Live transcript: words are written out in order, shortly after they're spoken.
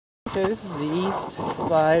Okay, this is the east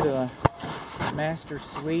side of the master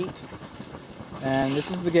suite, and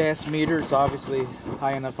this is the gas meter. It's obviously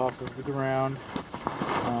high enough off of the ground.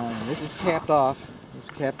 This is capped off. This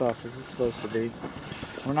is capped off as it's supposed to be.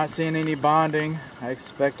 We're not seeing any bonding. I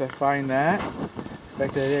expect to find that.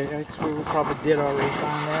 Actually, we probably did already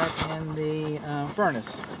find that in the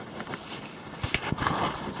furnace.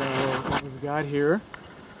 So what we've got here,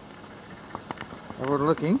 where we're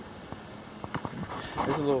looking,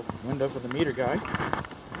 there's a little window for the meter guy.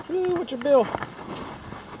 Ooh, what's your bill?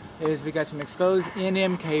 Is we got some exposed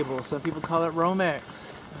NM cable. Some people call it Romex.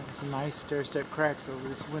 Some nice stair-step cracks over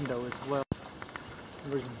this window as well.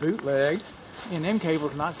 There's bootlegged NM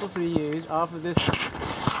cables not supposed to be used off of this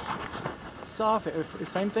soffit.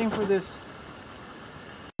 Same thing for this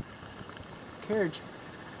carriage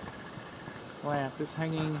lamp, this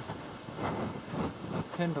hanging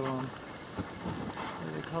pendulum.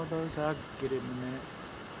 What do they call those? I'll get it in a minute.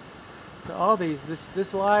 So all these,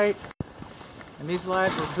 this light and these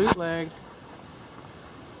lights are bootlegged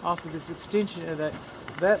off of this extension of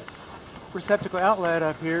that receptacle outlet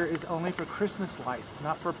up here is only for Christmas lights. It's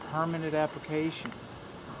not for permanent applications.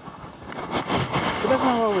 But that's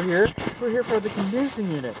not why we're here. We're here for the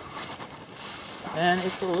condensing unit. And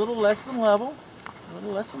it's a little less than level. A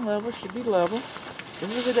little less than level. It should be level. This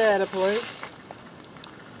is a data plate.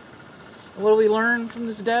 And what do we learn from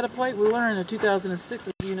this data plate? We learned in 2006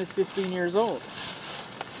 that the unit's 15 years old.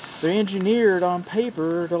 They're engineered on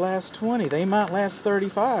paper to last 20. They might last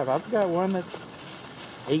 35. I've got one that's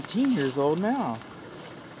 18 years old now.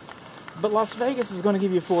 But Las Vegas is going to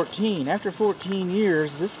give you 14. After 14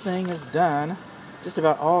 years, this thing is done just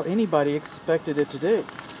about all anybody expected it to do.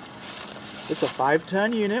 It's a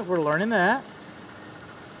 5-ton unit. We're learning that.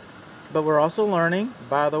 But we're also learning,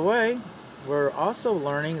 by the way, we're also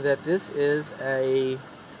learning that this is a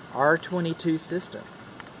R-22 system.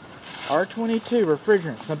 R-22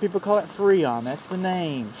 refrigerant. Some people call it Freon. That's the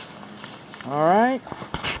name. Alright?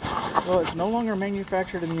 Well, it's no longer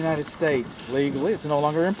manufactured in the United States legally. It's no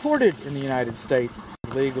longer imported in the United States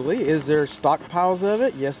legally. Is there stockpiles of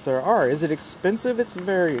it? Yes, there are. Is it expensive? It's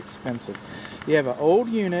very expensive. You have an old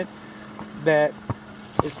unit that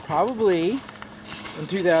is probably, in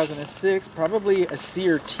 2006, probably a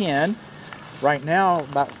SEER 10. Right now,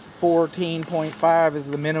 about 14.5 is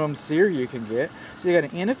the minimum SEER you can get. So you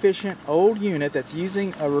got an inefficient old unit that's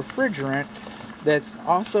using a refrigerant that's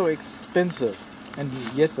also expensive. And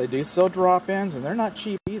yes, they do sell drop-ins, and they're not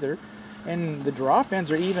cheap either. And the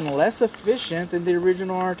drop-ins are even less efficient than the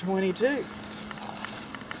original R-22.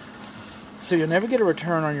 So you'll never get a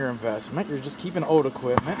return on your investment. You're just keeping old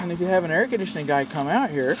equipment. And if you have an air conditioning guy come out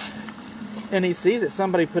here, and he sees that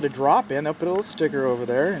somebody put a drop-in, they'll put a little sticker over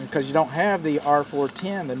there, and because you don't have the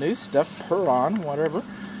R410, the new stuff, Puron, whatever.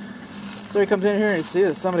 So he comes in here and he sees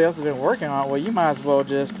that somebody else has been working on it. Well, you might as well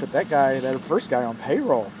just put that first guy on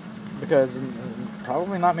payroll, because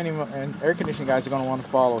probably not many air conditioning guys are going to want to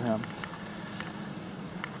follow him.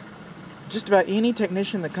 Just about any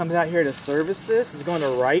technician that comes out here to service this is going to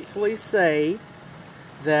rightfully say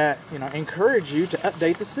that, encourage you to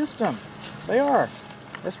update the system. They are.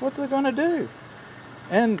 That's what they're going to do.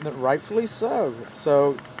 And rightfully so.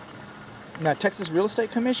 So, now Texas Real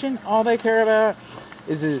Estate Commission, all they care about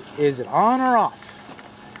is it on or off?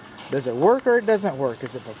 Does it work or it doesn't work?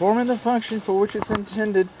 Is it performing the function for which it's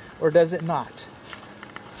intended, or does it not?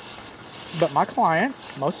 But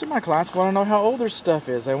most of my clients want to know how old their stuff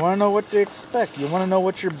is. They want to know what to expect. You want to know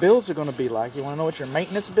what your bills are going to be like. You want to know what your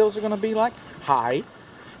maintenance bills are going to be like? High.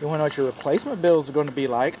 You want to know what your replacement bills are going to be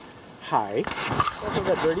like? High. Look at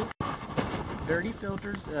that dirty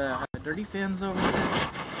filters, dirty fins over here.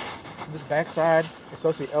 This backside is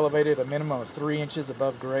supposed to be elevated a minimum of 3 inches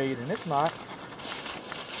above grade, and it's not.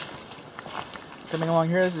 Coming along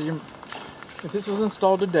here, if this was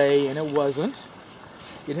installed today, and it wasn't,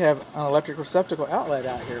 you'd have an electric receptacle outlet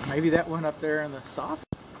out here. Maybe that one up there in the soffit.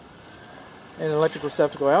 An electric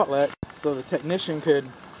receptacle outlet, so the technician could,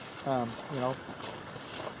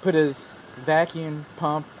 put his vacuum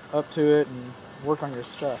pump up to it and work on your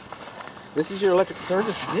stuff. This is your electric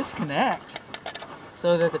service disconnect,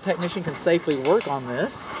 so that the technician can safely work on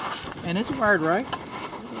this. And it's wired right.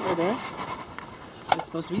 It's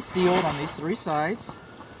supposed to be sealed on these 3 sides.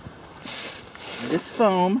 This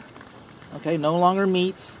foam, no longer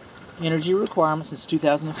meets energy requirements since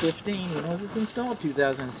 2015. It was installed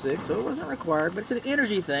 2006, so it wasn't required, but it's an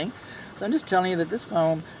energy thing. So I'm just telling you that this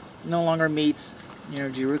foam no longer meets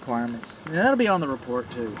energy requirements. And that'll be on the report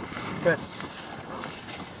too. But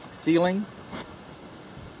sealing,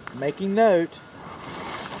 making note,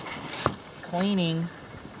 cleaning,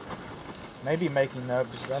 maybe making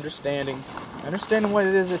note, just understanding understanding what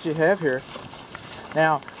it is that you have here.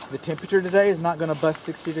 Now, the temperature today is not going to bust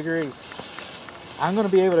 60 degrees. I'm going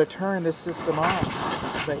to be able to turn this system on.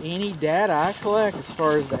 But any data I collect as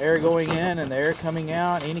far as the air going in and the air coming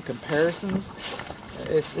out, any comparisons,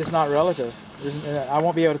 it's not relative. I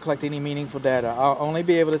won't be able to collect any meaningful data. I'll only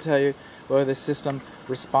be able to tell you whether the system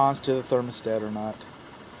responds to the thermostat or not.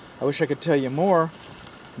 I wish I could tell you more,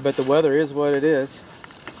 but the weather is what it is.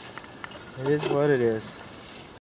 It is what it is.